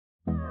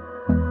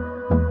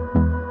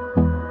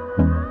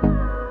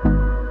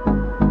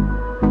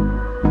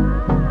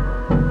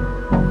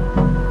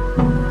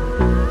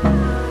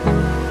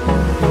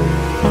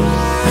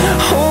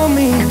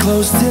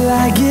close till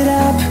I get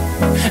up.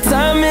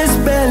 Time is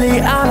barely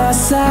on our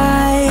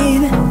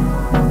side.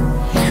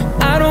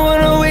 I don't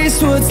wanna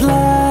waste what's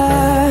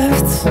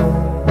left.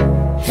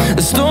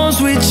 The storms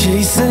we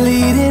chase are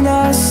leading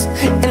us,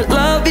 and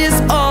love is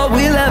all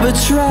we'll ever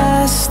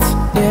trust.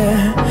 Yeah,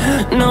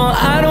 no,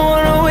 I don't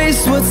wanna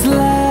waste what's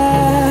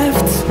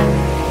left.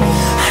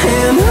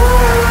 And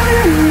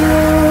on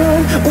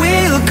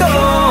we'll go,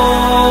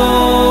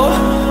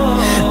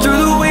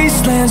 through the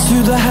wastelands,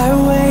 through the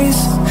highways,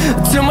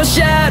 till my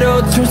shadow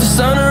turns to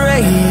sun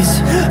rays.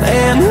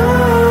 And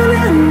on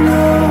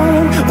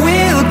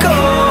we'll go,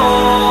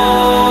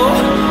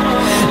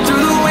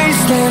 through the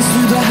wastelands,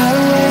 through the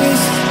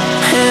highways,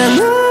 and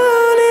on we'll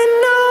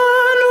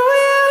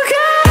go.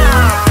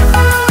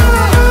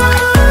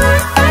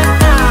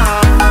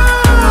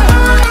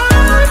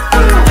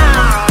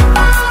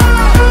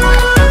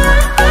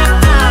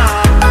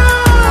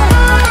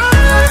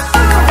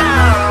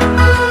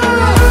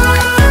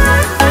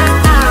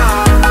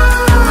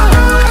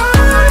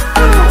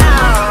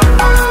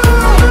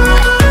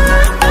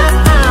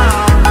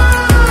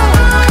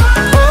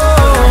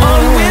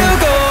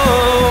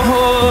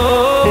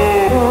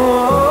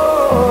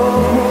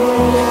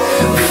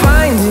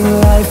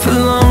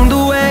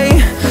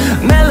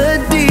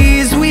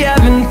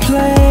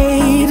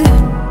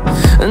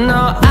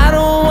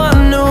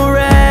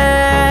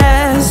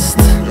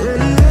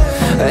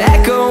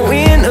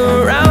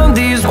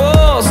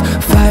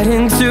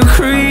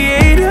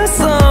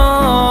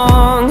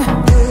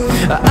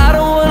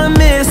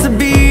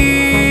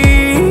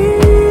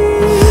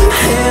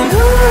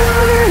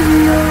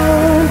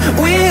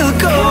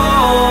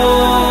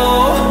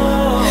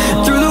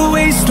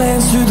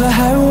 Through the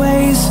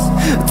highways,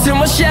 till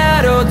my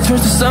shadow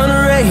turns to sun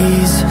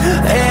rays.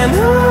 And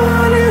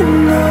on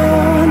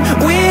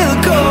we'll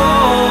go,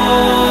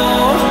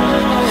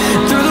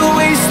 through the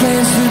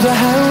wastelands, through the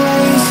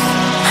highways,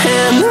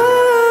 and on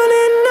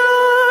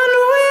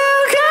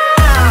we'll go.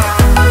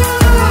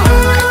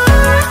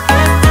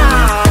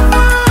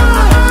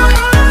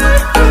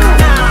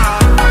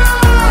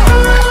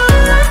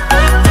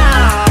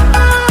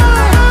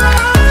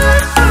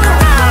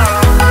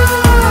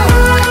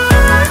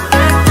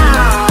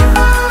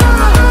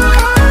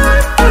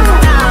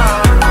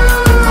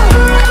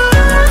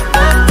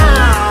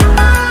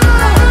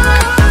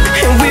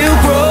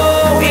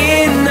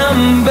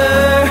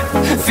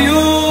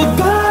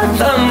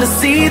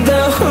 See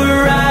the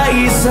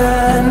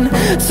horizon,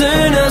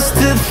 turn us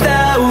to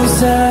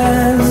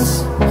thousands,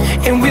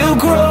 and we'll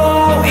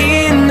grow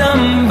in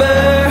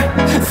number,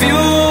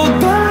 fueled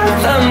by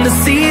them to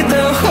see the